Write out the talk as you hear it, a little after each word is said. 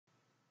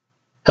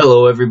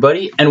Hello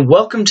everybody, and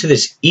welcome to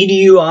this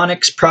EDU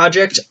Onyx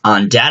project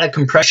on data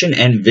compression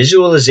and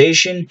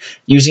visualization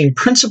using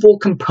principal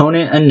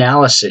component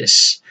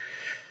analysis.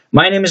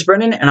 My name is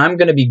Brennan, and I'm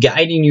going to be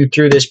guiding you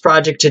through this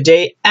project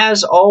today.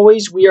 As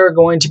always, we are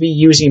going to be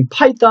using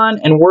Python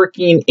and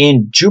working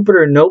in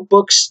Jupyter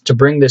Notebooks to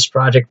bring this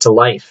project to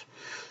life.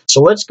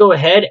 So let's go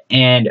ahead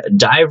and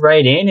dive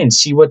right in and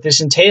see what this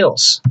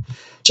entails.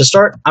 To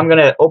start, I'm going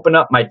to open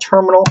up my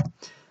terminal.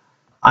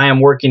 I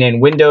am working in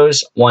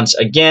Windows once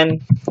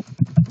again.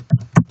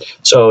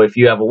 So if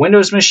you have a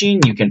Windows machine,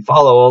 you can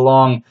follow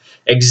along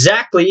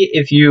exactly.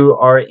 If you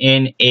are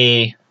in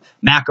a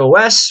Mac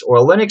OS or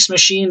a Linux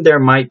machine, there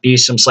might be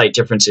some slight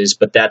differences,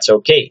 but that's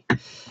okay.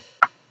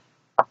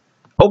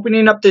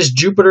 Opening up this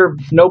Jupyter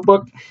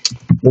notebook,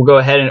 we'll go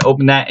ahead and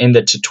open that in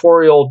the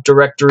tutorial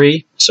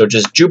directory. So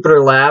just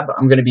Jupyter Lab.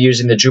 I'm going to be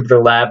using the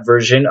Jupyter Lab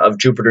version of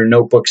Jupyter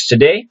Notebooks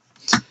today,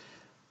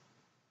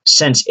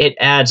 since it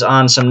adds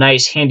on some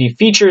nice handy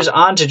features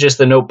onto just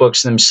the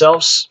notebooks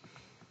themselves.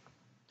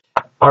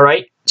 All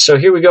right, so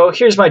here we go.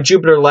 Here's my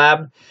Jupyter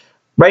Lab.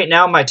 Right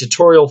now, my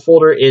tutorial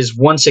folder is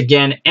once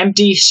again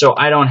empty, so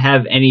I don't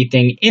have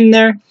anything in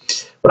there.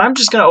 But I'm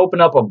just going to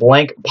open up a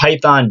blank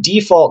Python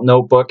default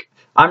notebook.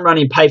 I'm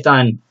running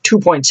Python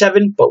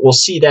 2.7, but we'll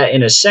see that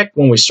in a sec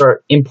when we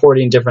start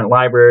importing different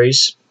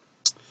libraries.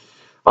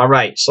 All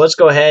right, so let's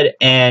go ahead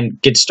and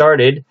get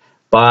started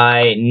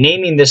by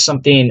naming this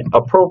something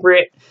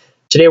appropriate.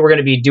 Today we're going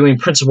to be doing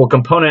principal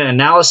component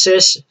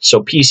analysis, so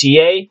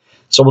PCA.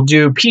 So we'll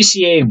do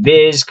PCA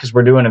Viz because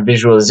we're doing a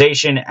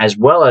visualization as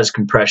well as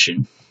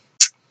compression.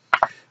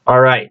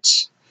 All right,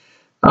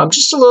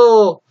 just a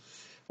little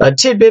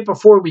tidbit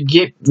before we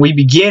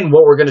begin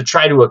what we're going to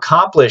try to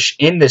accomplish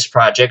in this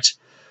project.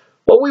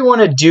 What we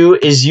want to do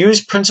is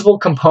use principal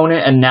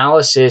component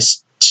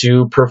analysis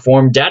to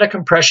perform data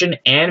compression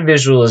and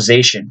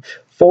visualization.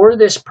 For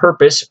this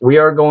purpose, we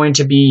are going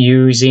to be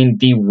using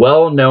the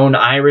well-known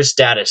Iris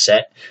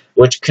dataset,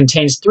 which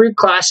contains 3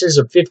 classes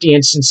of 50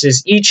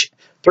 instances each,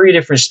 3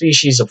 different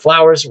species of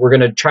flowers. We're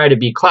going to try to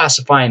be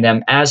classifying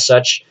them as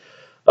such.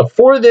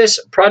 For this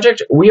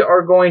project, we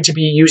are going to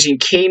be using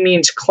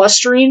k-means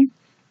clustering,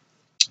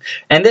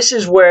 and this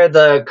is where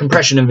the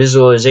compression and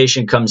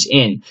visualization comes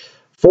in.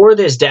 For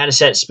this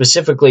dataset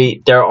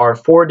specifically, there are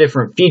 4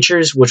 different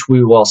features which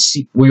we will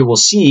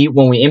see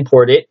when we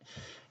import it.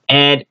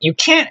 And you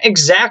can't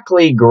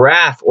exactly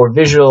graph or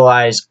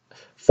visualize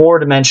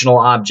 4-dimensional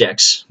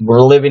objects. We're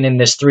living in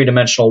this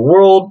 3-dimensional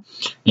world.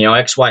 You know,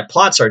 XY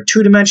plots are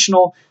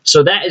 2-dimensional.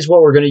 So that is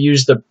what we're going to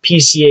use the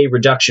PCA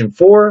reduction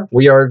for.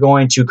 We are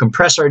going to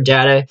compress our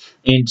data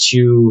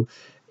into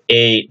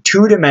a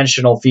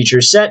 2-dimensional feature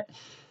set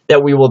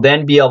that we will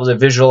then be able to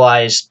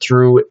visualize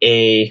through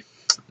a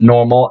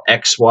normal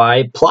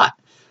XY plot.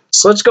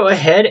 So let's go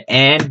ahead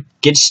and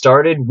get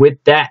started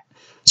with that.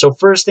 So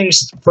first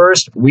things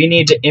first, we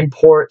need to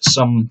import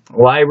some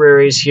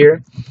libraries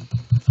here.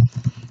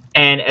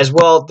 And as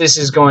well, this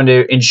is going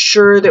to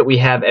ensure that we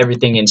have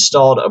everything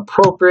installed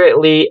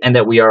appropriately and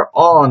that we are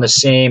all on the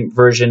same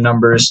version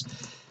numbers.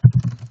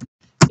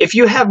 If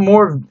you have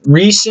more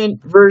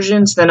recent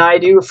versions than I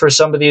do for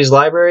some of these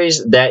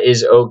libraries, that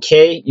is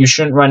okay. You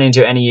shouldn't run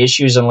into any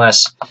issues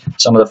unless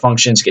some of the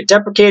functions get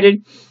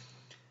deprecated.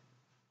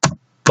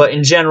 But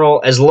in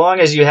general, as long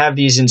as you have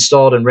these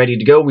installed and ready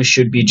to go, we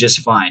should be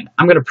just fine.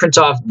 I'm going to print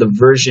off the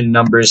version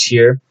numbers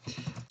here.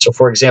 So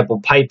for example,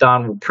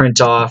 Python will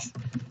print off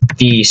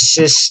the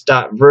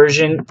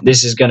sys.version.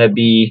 This is going to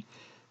be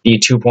the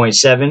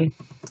 2.7.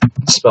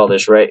 Spell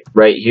this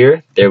right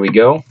here. There we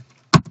go.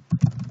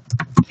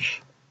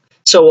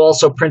 So we'll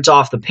also print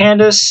off the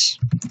pandas.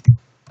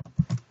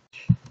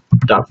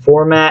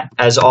 .format.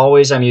 As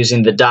always, I'm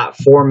using the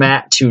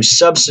 .format to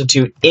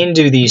substitute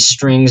into these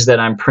strings that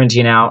I'm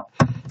printing out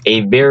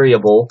a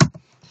variable.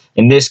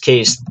 In this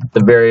case,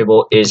 the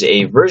variable is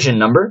a version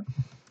number.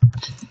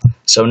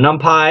 So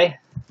NumPy.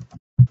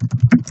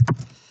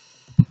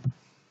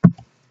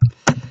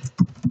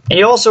 And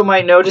you also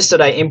might notice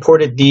that I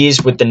imported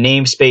these with the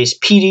namespace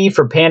PD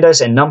for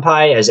pandas and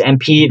NumPy as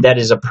MP. That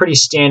is a pretty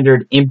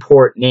standard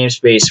import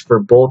namespace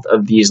for both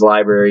of these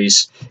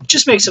libraries. It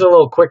just makes it a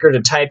little quicker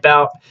to type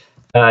out.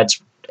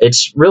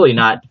 It's really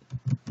not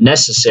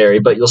necessary,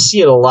 but you'll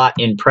see it a lot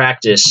in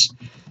practice.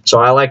 So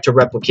I like to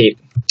replicate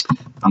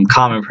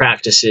common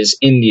practices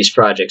in these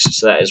projects,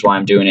 so that is why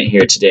I'm doing it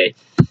here today.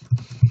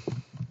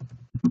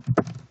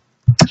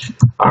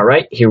 All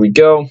right, here we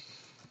go.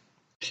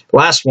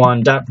 Last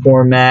one,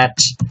 .format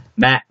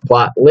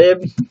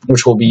matplotlib,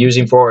 which we'll be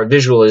using for our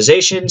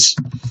visualizations.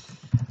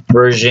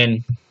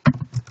 Version,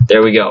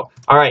 there we go.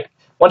 All right,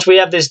 once we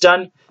have this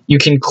done, you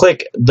can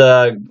click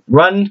the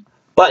Run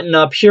button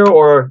up here,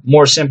 or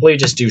more simply,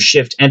 just do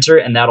Shift-Enter,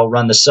 and that'll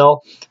run the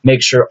cell.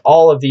 Make sure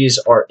all of these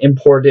are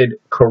imported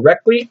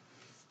correctly.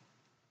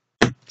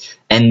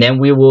 And then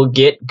we will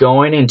get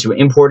going into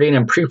importing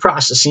and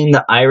pre-processing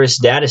the Iris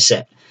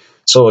dataset.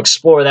 So we'll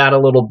explore that a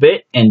little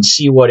bit and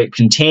see what it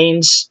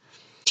contains.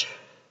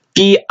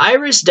 The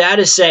Iris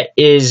dataset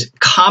is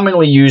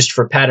commonly used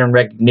for pattern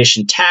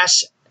recognition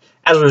tasks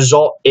As a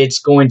result, it's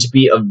going to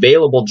be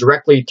available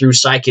directly through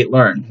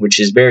scikit-learn, which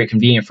is very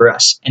convenient for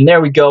us. And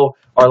there we go.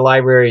 Our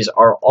libraries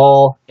are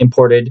all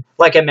imported.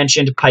 Like I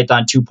mentioned,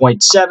 Python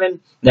 2.7,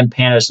 then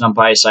Pandas,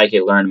 NumPy,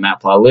 scikit-learn, and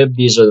Matplotlib.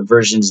 These are the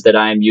versions that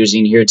I am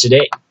using here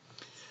today.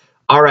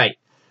 All right.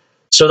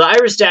 So the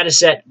Iris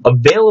dataset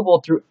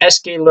available through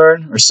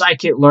sklearn or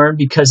scikit-learn,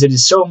 because it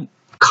is so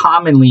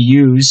commonly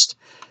used,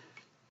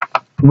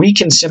 we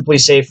can simply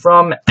say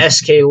from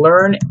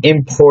sklearn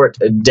import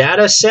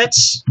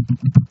datasets,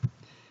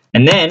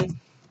 and then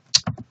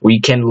we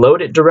can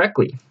load it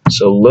directly.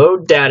 So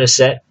load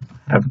dataset.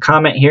 I have a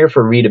comment here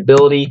for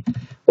readability.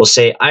 We'll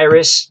say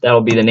Iris. That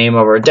will be the name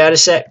of our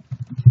dataset.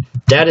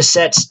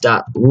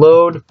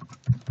 Datasets.load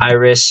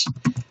Iris.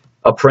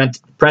 A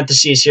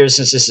parentheses here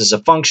since this is a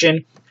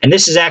function. And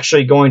this is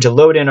actually going to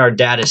load in our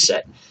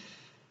dataset.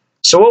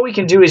 So what we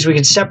can do is we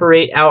can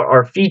separate out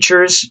our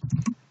features.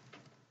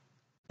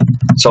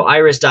 So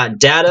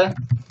iris.data.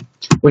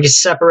 We can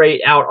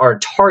separate out our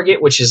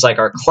target, which is like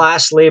our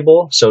class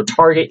label. So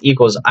target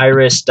equals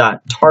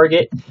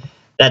iris.target.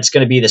 That's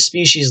going to be the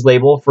species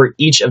label for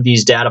each of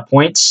these data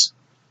points.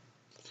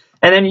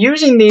 And then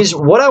using these,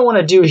 what I want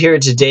to do here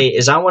today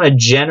is I want to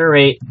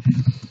generate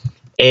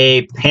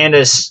a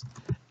pandas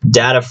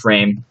data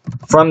frame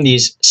from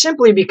these,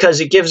 simply because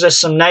it gives us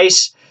some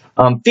nice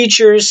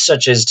features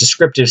such as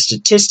descriptive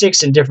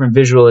statistics and different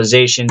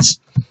visualizations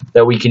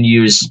that we can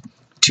use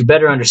to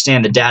better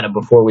understand the data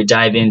before we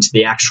dive into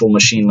the actual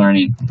machine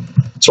learning.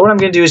 So what I'm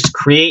going to do is to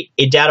create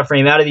a data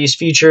frame out of these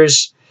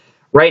features.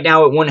 Right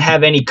now it won't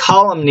have any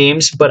column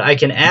names, but I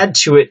can add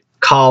to it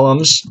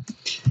columns.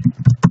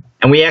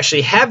 And we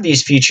actually have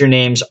these feature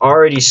names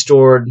already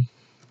stored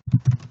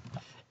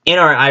in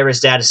our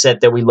Iris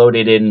dataset that we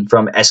loaded in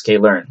from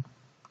sklearn.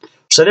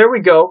 So there we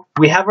go.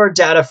 We have our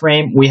data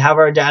frame. We have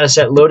our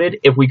dataset loaded.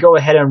 If we go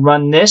ahead and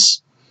run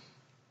this,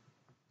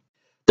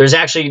 there's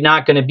actually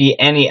not going to be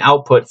any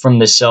output from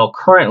the cell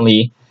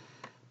currently,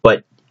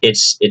 but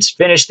it's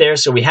finished there.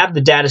 So we have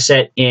the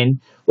dataset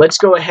in. Let's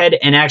go ahead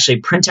and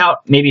actually print out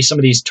maybe some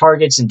of these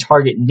targets and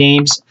target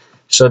names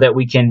so that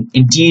we can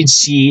indeed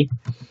see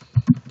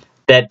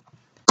that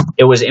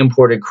it was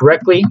imported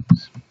correctly.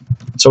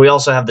 So we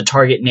also have the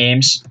target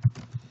names.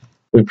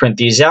 We print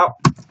these out.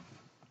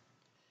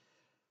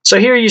 So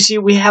here you see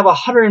we have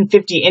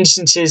 150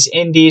 instances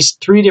in these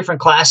 3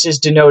 different classes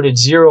denoted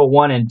 0,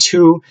 1, and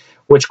 2,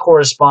 which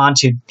correspond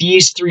to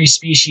these 3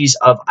 species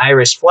of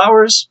iris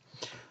flowers.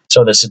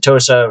 So the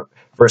Setosa,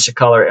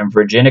 versicolor, and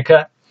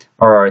virginica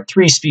are our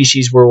 3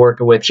 species we're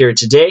working with here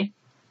today.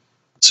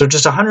 So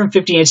just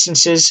 150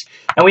 instances,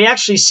 and we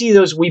actually see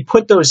those, we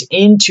put those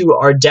into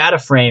our data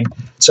frame.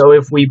 So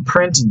if we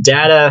print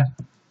data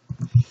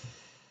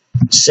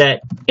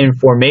set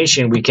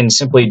information, we can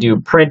simply do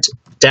print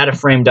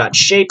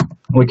dataframe.shape.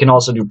 We can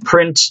also do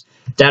print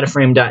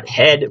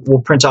dataframe.head.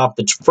 We'll print off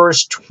the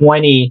first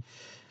 20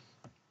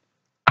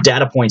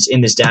 data points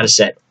in this data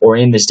set or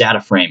in this data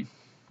frame.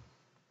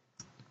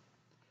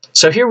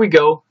 So here we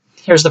go.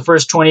 Here's the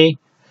first 20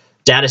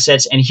 data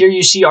sets, and here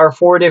you see our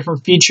 4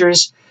 different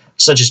features,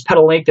 such as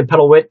petal length and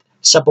petal width,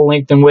 sepal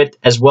length and width,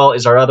 as well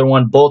as our other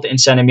one, both in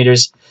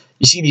centimeters.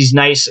 You see these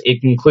nice,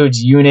 it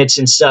includes units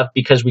and stuff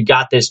because we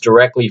got this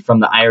directly from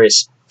the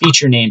Iris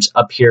feature names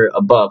up here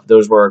above.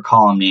 Those were our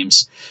column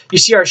names. You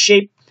see our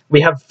shape.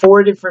 We have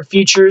 4 different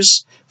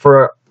features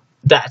for,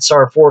 that's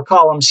our 4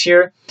 columns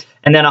here.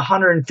 And then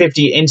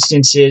 150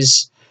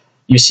 instances.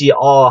 You see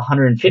all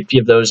 150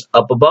 of those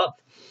up above.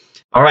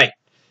 All right.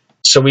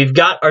 So we've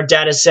got our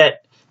data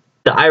set.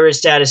 The Iris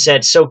data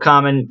set, so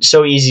common,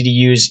 so easy to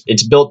use.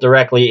 It's built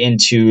directly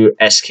into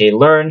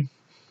sklearn.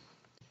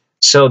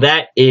 So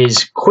that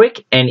is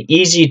quick and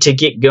easy to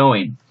get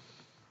going.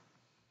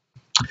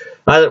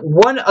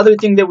 One other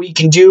thing that we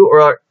can do,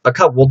 or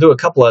we'll do a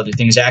couple other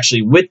things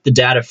actually with the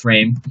data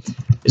frame,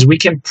 is we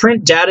can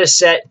print data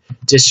set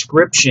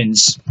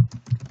descriptions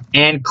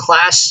and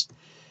class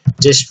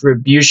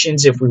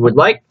distributions if we would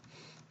like.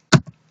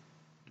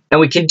 And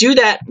we can do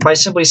that by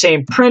simply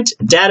saying print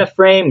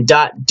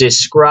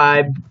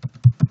dataframe.describe,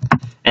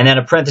 and then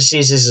a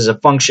parentheses. This is a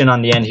function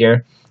on the end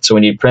here, so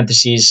we need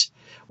parentheses.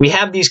 We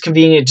have these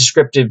convenient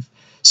descriptive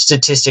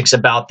statistics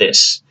about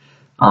this.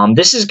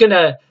 This is going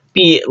to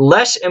be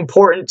less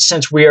important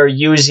since we are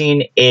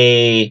using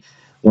a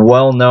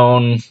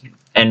well-known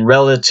and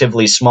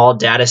relatively small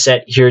data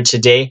set here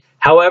today.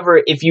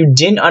 However, if you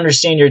didn't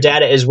understand your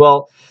data as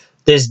well,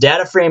 this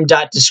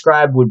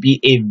dataframe.describe would be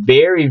a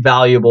very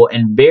valuable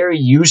and very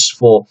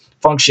useful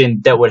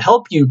function that would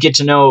help you get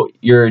to know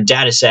your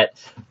data set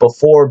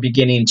before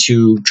beginning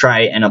to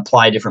try and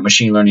apply different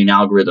machine learning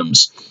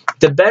algorithms.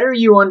 The better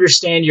you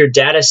understand your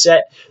data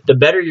set, the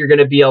better you're going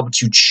to be able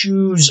to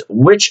choose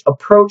which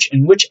approach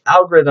and which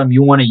algorithm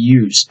you want to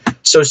use.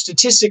 So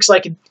statistics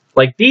like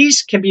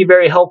these can be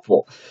very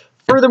helpful.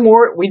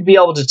 Furthermore, we'd be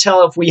able to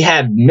tell if we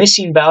have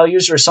missing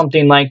values or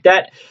something like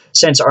that.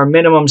 Since our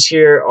minimums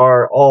here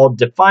are all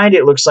defined,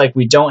 it looks like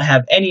we don't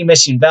have any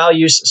missing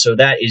values, so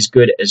that is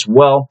good as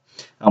well.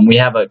 we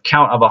have a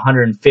count of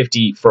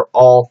 150 for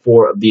all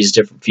 4 of these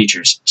different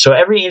features. So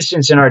every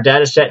instance in our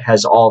data set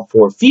has all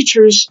 4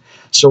 features,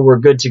 so we're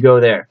good to go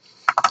there.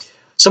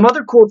 Some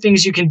other cool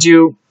things you can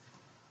do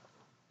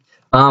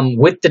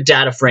with the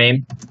data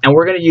frame, and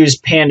we're going to use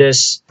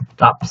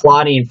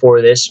pandas.plotting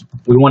for this.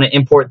 We want to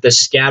import the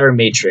scatter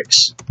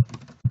matrix.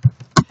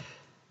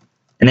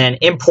 And then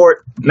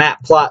import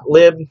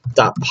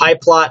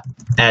matplotlib.pyplot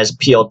as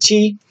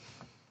PLT.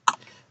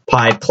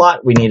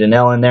 PyPlot, we need an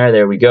L in there.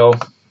 There we go.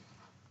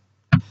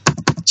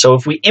 So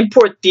if we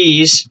import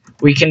these,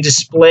 we can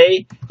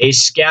display a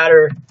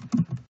scatter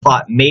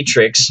plot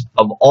matrix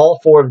of all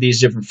 4 of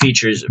these different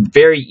features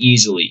very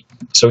easily.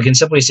 So we can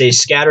simply say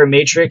scatter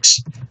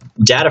matrix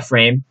data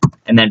frame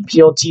and then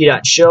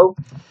plt.show.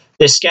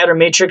 This scatter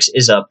matrix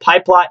is a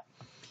pyplot.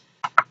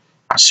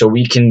 So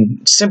we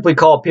can simply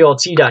call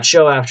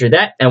plt.show after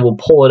that, and we'll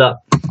pull it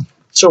up.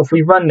 So if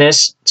we run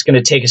this, it's going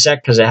to take a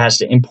sec because it has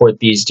to import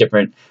these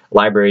different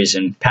libraries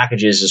and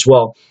packages as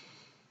well.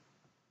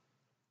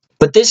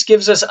 But this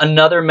gives us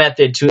another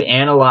method to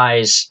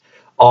analyze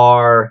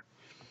our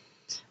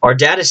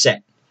data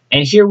set.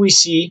 And here we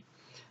see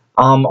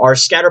our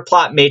scatter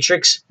plot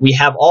matrix. We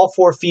have all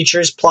 4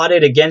 features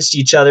plotted against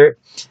each other.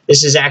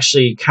 This is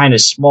actually kind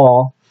of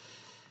small.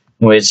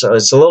 It's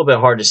a little bit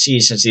hard to see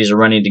since these are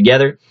running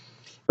together.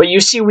 But you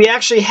see, we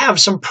actually have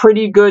some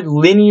pretty good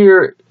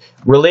linear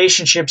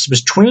relationships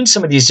between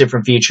some of these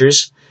different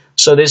features.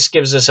 So this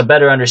gives us a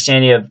better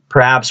understanding of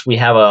perhaps we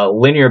have a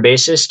linear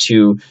basis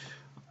to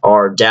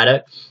our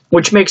data,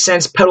 which makes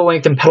sense. Petal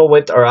length and petal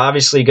width are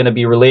obviously going to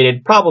be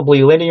related probably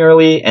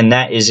linearly, and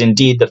that is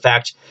indeed the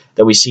fact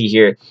that we see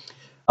here.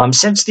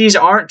 Since these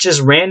aren't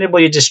just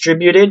randomly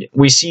distributed,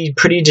 we see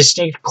pretty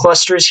distinct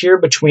clusters here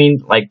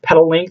between like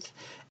petal length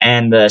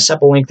and the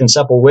sepal length and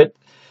sepal width.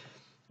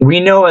 We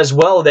know as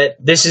well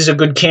that this is a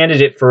good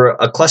candidate for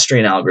a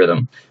clustering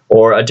algorithm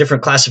or a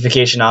different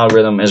classification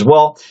algorithm as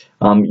well.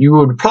 You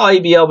would probably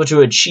be able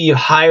to achieve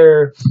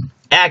higher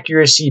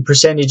accuracy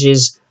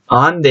percentages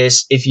on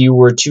this if you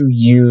were to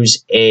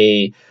use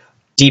a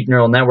deep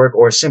neural network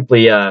or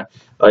simply a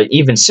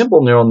even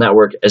simple neural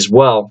network as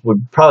well.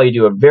 Would probably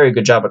do a very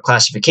good job at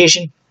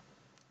classification.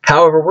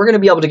 However, we're going to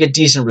be able to get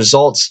decent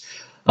results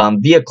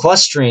via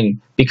clustering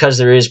because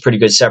there is pretty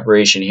good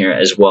separation here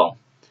as well.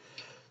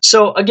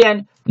 So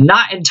again,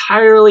 not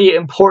entirely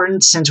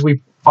important since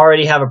we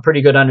already have a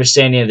pretty good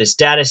understanding of this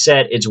data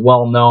set. It's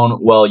well known,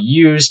 well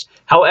used.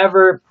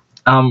 However,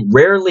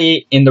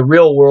 rarely in the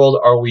real world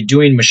are we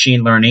doing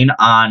machine learning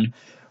on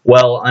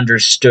well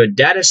understood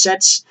data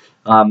sets.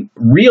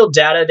 Real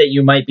data that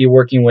you might be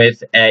working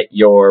with at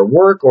your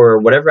work or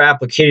whatever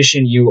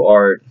application you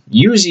are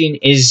using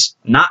is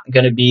not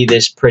going to be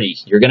this pretty.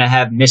 You're going to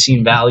have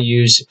missing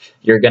values.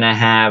 You're going to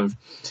have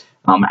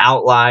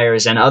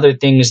outliers and other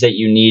things that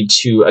you need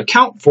to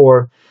account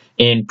for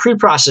in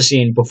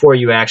pre-processing before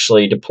you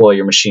actually deploy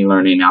your machine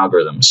learning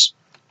algorithms.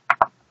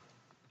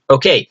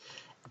 Okay,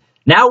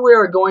 now we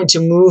are going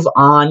to move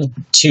on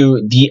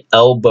to the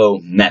elbow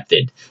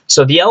method.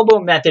 So the elbow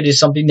method is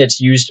something that's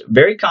used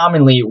very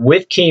commonly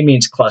with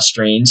k-means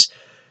clusterings.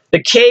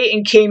 The k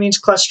in k-means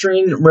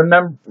clustering,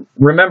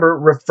 remember,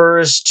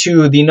 refers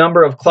to the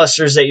number of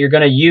clusters that you're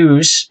going to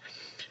use.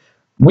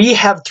 We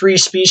have 3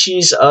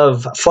 species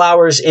of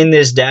flowers in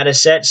this data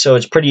set, so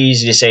it's pretty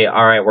easy to say,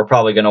 all right, we're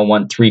probably going to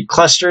want 3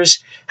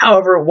 clusters.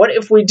 However, what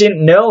if we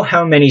didn't know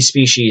how many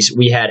species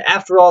we had?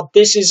 After all,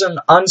 this is an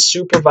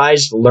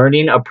unsupervised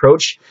learning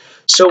approach,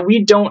 so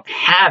we don't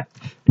have,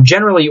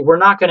 generally, we're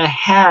not going to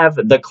have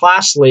the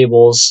class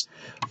labels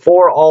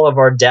for all of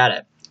our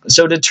data.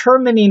 So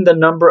determining the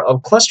number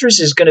of clusters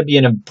is going to be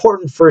an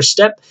important first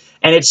step,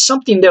 and it's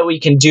something that we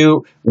can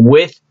do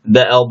with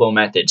the elbow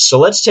method. So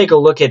let's take a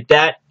look at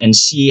that and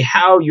see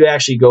how you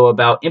actually go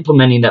about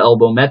implementing the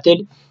elbow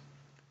method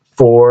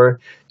for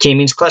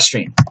k-means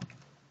clustering.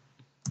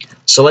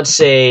 So let's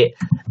say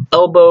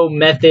elbow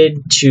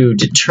method to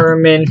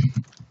determine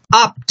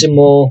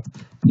optimal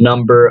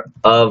number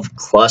of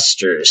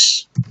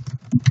clusters.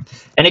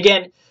 And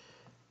again,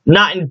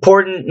 not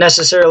important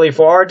necessarily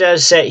for our data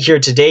set here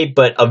today,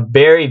 but a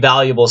very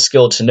valuable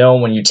skill to know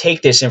when you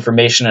take this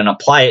information and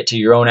apply it to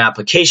your own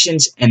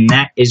applications, and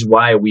that is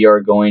why we are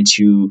going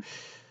to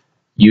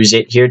use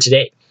it here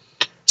today.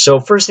 So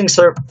first things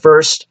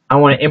first, I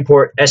want to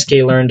import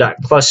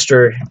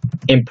sklearn.cluster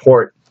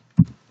import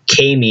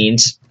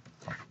k-means.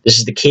 This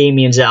is the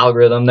k-means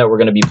algorithm that we're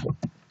going to be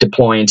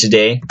deploying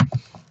today.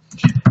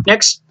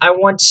 Next, I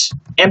want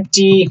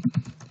empty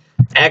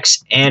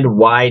x and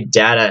y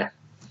data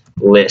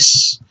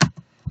lists.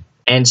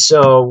 And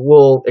so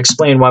we'll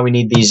explain why we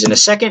need these in a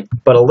second,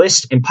 but a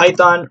list in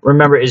Python,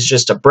 remember, is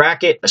just a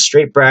bracket, a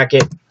straight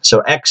bracket. So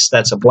X,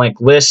 that's a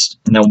blank list,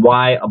 and then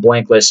Y, a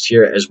blank list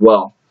here as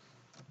well.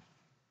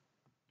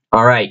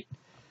 All right.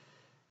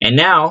 And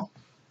now,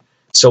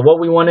 so what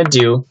we want to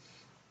do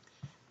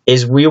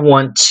is we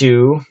want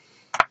to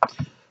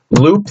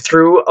loop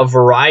through a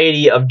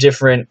variety of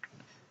different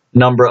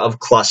number of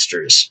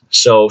clusters.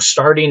 So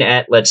starting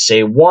at, let's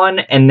say, 1,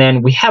 and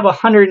then we have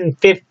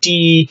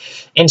 150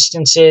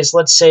 instances,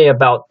 let's say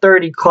about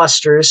 30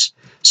 clusters.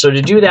 So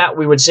to do that,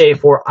 we would say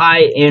for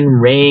I in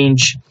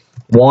range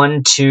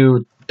 1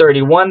 to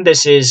 31,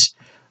 this is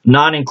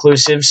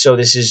non-inclusive, so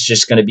this is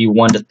just going to be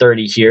 1 to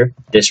 30 here,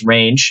 this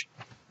range.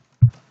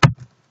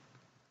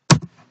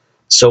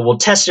 So we'll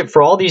test it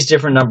for all these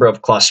different number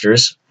of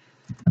clusters.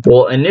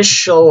 We'll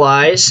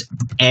initialize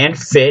and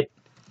fit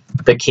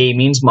the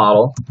k-means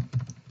model.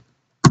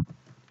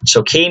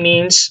 So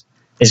k-means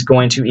is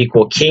going to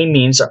equal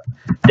k-means,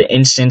 the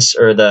instance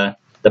or the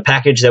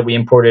package that we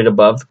imported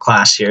above the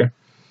class here.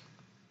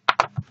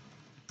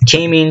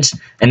 K-means,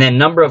 and then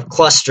number of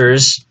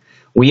clusters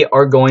we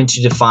are going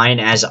to define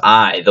as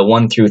I, the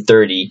 1 through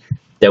 30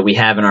 that we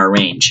have in our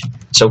range.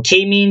 So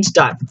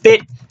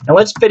k-means.fit, and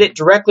let's fit it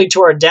directly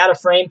to our data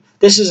frame.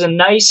 This is a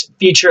nice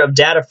feature of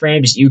data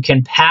frames. You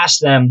can pass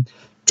them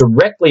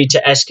directly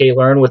to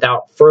sklearn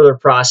without further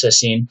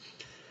processing.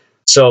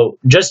 So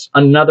just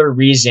another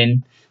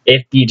reason,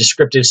 if the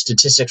descriptive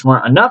statistics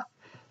weren't enough,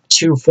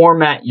 to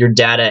format your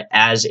data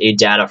as a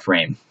data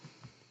frame.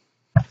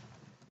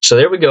 So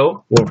there we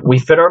go. We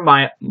fit our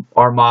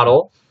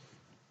model.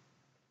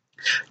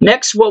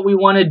 Next, what we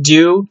want to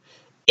do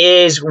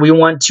is we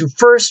want to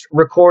first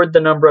record the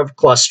number of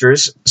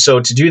clusters. So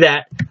to do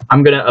that,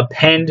 I'm going to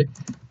append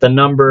the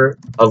number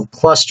of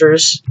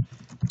clusters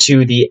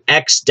to the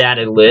X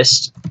data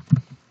list.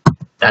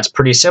 That's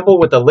pretty simple.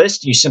 With a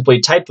list, you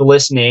simply type the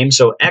list name,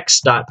 so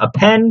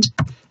x.append,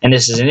 and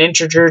this is an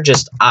integer,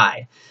 just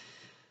I.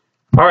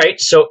 All right,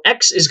 so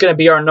X is going to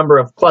be our number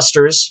of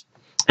clusters,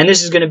 and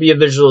this is going to be a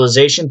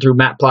visualization through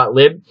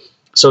matplotlib.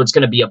 So it's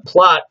going to be a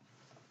plot.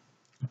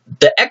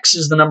 The X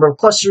is the number of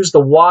clusters.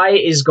 The Y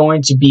is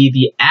going to be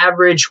the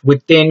average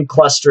within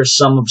cluster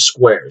sum of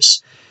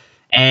squares.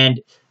 And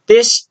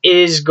this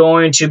is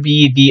going to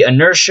be the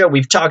inertia.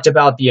 We've talked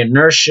about the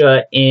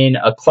inertia in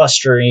a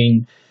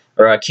clustering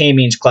or a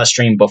k-means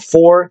clustering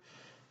before.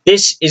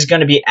 This is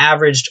going to be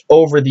averaged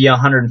over the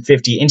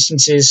 150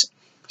 instances.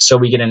 So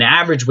we get an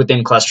average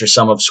within cluster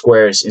sum of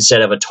squares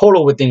instead of a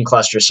total within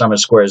cluster sum of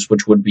squares,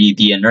 which would be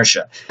the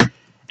inertia.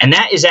 And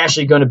that is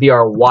actually going to be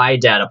our Y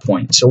data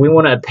point. So we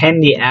want to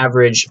append the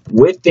average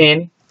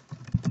within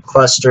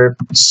cluster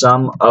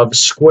sum of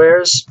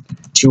squares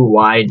to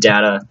Y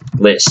data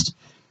list.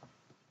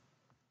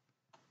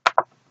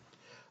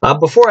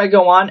 Before I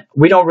go on,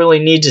 we don't really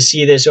need to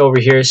see this over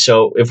here.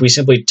 So if we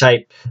simply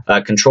type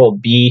Control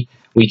B,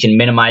 we can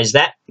minimize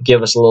that,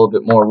 give us a little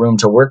bit more room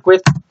to work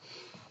with.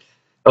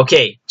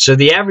 Okay, so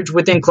the average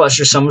within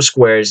cluster sum of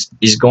squares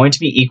is going to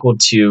be equal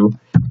to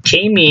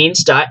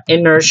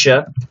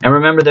k-means.inertia. And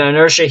remember, the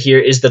inertia here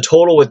is the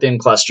total within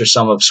cluster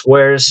sum of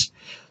squares.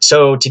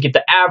 So to get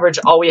the average,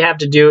 all we have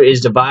to do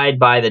is divide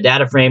by the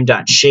data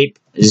frame.shape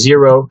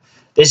 0.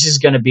 This is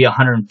going to be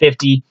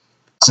 150,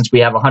 since we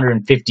have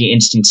 150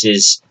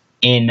 instances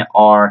in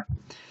our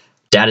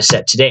data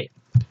set today.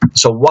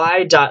 So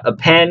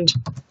y.append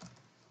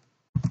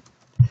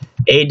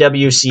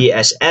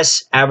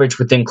AWCSS, average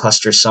within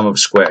cluster sum of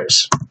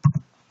squares.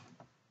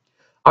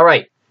 All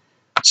right,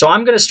 so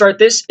I'm going to start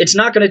this. It's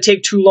not going to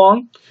take too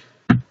long,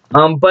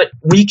 but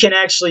we can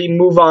actually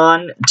move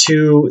on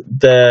to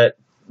the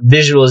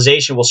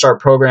visualization. We'll start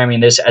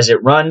programming this as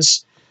it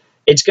runs.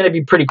 It's going to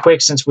be pretty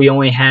quick since we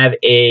only have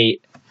a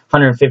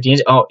 150.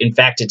 Oh, in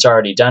fact, it's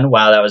already done.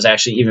 Wow, that was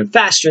actually even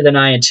faster than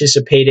I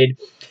anticipated.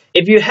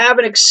 If you have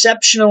an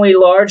exceptionally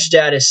large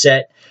data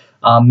set,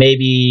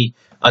 maybe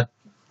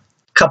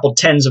couple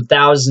tens of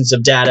thousands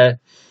of data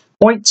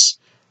points,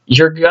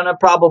 you're gonna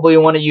probably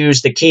want to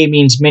use the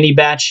k-means mini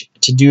batch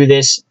to do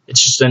this. It's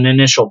just an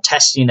initial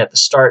testing at the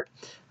start.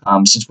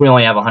 Since we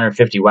only have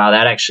 150, wow,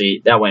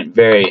 that went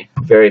very,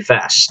 very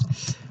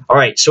fast. All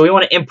right, so we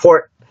want to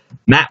import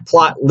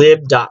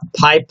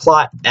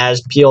matplotlib.pyplot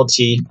as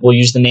PLT. We'll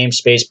use the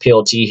namespace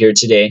PLT here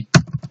today.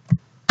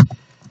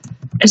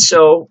 And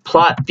so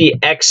plot the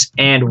X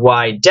and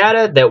Y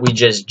data that we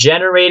just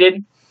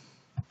generated.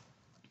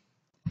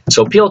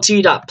 So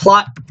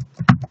plt.plot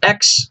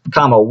X,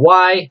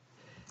 Y,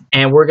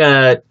 and we're going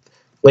to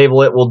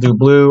label it, we'll do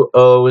blue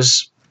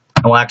O's,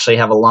 and we'll actually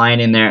have a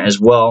line in there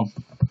as well.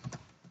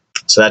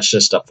 So that's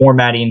just a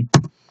formatting.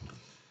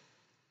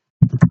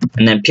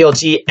 And then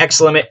plt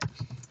X limit,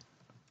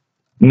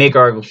 make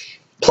our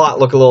plot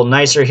look a little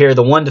nicer here,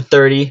 the 1 to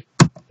 30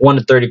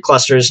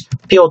 clusters.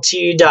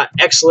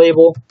 Plt.X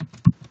label,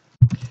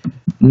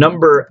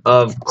 number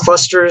of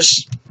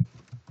clusters.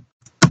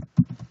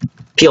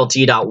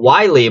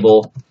 Plt.Y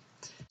label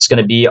is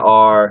going to be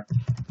our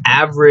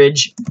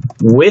average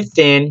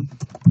within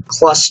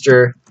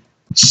cluster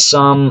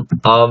sum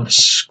of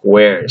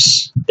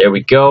squares. There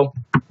we go.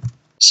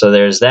 So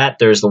there's that.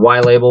 There's the Y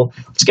label.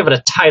 Let's give it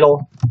a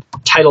title.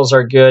 Titles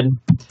are good.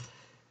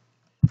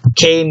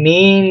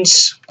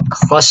 K-means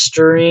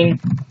clustering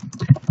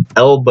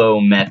elbow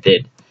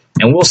method.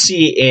 And we'll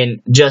see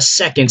in just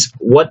seconds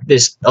what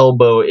this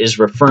elbow is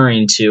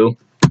referring to.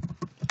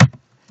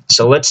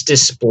 So let's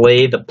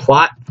display the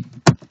plot.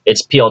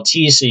 it's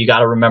PLT, so you got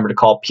to remember to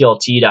call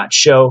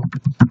plt.show.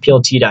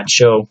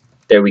 plt.show.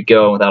 There we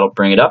go. That'll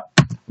bring it up.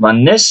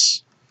 Run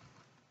this.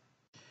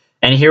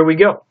 And here we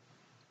go.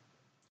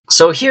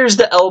 So here's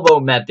the elbow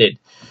method.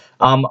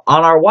 On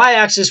our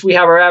y-axis, we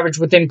have our average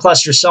within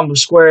cluster sum of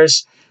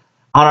squares.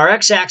 On our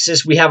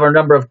x-axis, we have our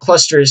number of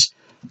clusters.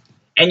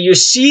 And you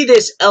see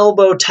this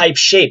elbow type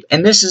shape.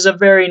 And this is a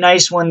very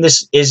nice one.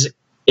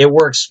 It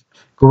works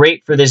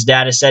great for this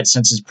data set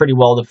since it's pretty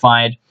well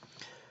defined.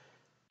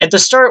 At the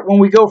start, when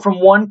we go from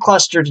one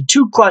cluster to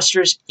two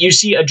clusters, you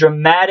see a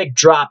dramatic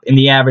drop in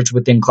the average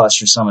within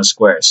cluster sum of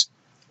squares.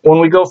 When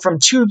we go from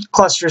 2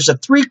 clusters to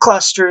 3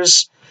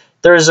 clusters,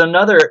 there's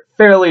another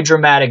fairly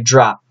dramatic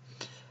drop.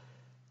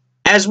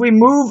 As we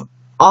move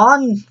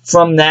on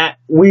from that,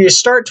 we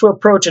start to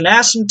approach an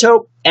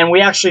asymptote, and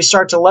we actually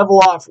start to level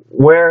off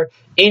where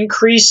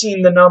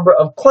increasing the number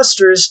of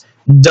clusters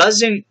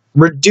doesn't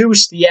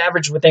reduce the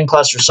average within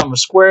cluster sum of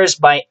squares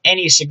by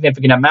any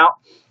significant amount.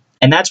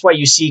 And that's why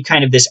you see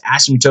kind of this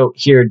asymptote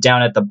here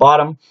down at the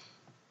bottom.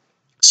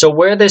 So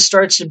where this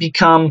starts to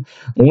become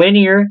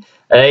linear,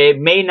 it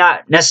may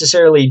not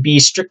necessarily be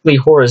strictly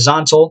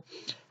horizontal.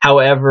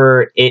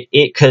 However,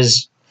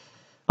 because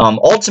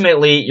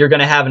ultimately you're going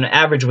to have an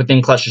average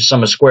within cluster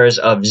sum of squares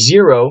of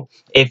 0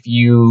 if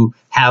you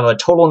have a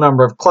total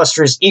number of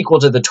clusters equal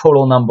to the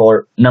total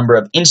number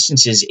of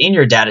instances in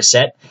your data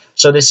set.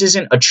 So this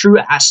isn't a true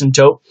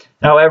asymptote.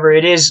 However,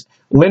 it is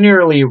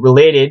linearly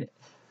related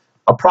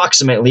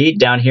approximately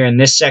down here in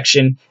this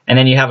section, and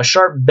then you have a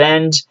sharp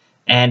bend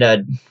and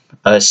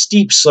a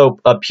steep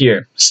slope up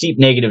here, steep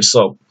negative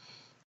slope.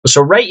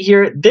 So right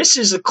here, this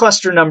is a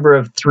cluster number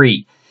of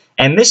 3,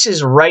 and this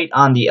is right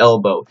on the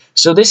elbow.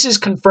 So this is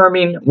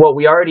confirming what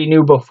we already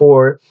knew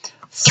before.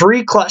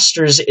 3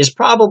 clusters is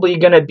probably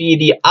going to be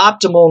the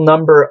optimal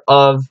number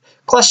of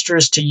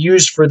clusters to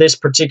use for this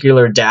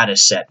particular data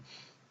set.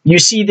 You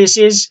see this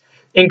is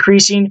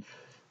increasing.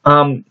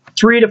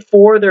 3 to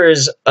 4, there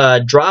is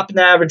a drop in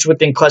the average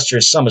within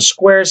clusters sum of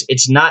squares.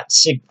 It's not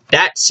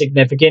that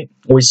significant.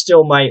 We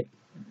still might,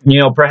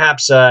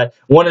 perhaps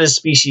one of the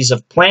species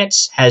of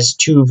plants has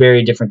 2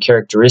 very different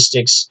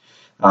characteristics,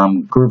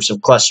 groups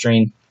of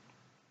clustering.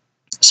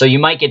 So you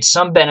might get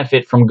some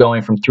benefit from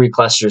going from 3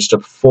 clusters to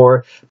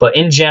 4, but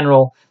in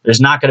general, there's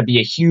not going to be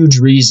a huge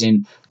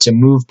reason to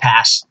move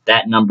past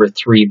that number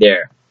 3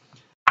 there.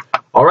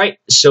 All right,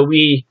 so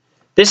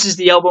this is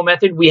the elbow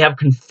method. We have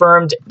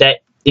confirmed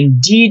that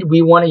indeed,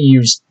 we want to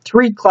use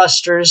 3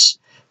 clusters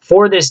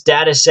for this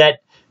data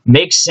set.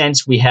 Makes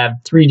sense. We have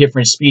 3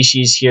 different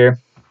species here.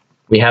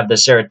 We have the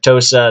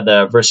Ceratosa,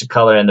 the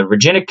versicolor, and the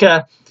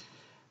Virginica,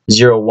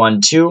 0,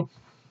 1, 2.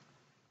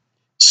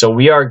 So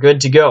we are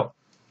good to go.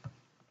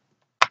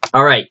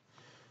 All right.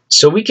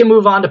 So we can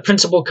move on to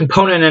principal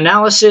component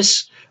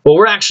analysis. Well,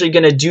 we're actually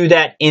going to do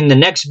that in the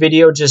next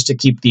video just to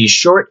keep these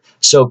short.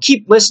 So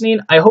keep listening.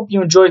 I hope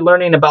you enjoyed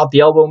learning about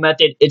the elbow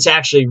method. It's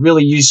actually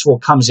really useful,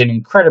 comes in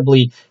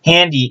incredibly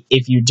handy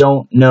if you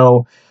don't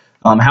know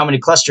how many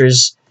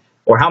clusters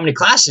or how many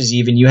classes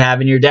even you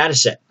have in your data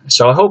set.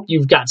 So I hope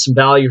you've got some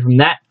value from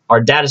that.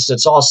 Our data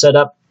set's all set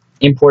up,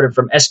 imported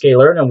from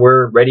sklearn, and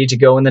we're ready to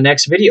go in the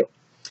next video.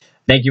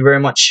 Thank you very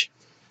much.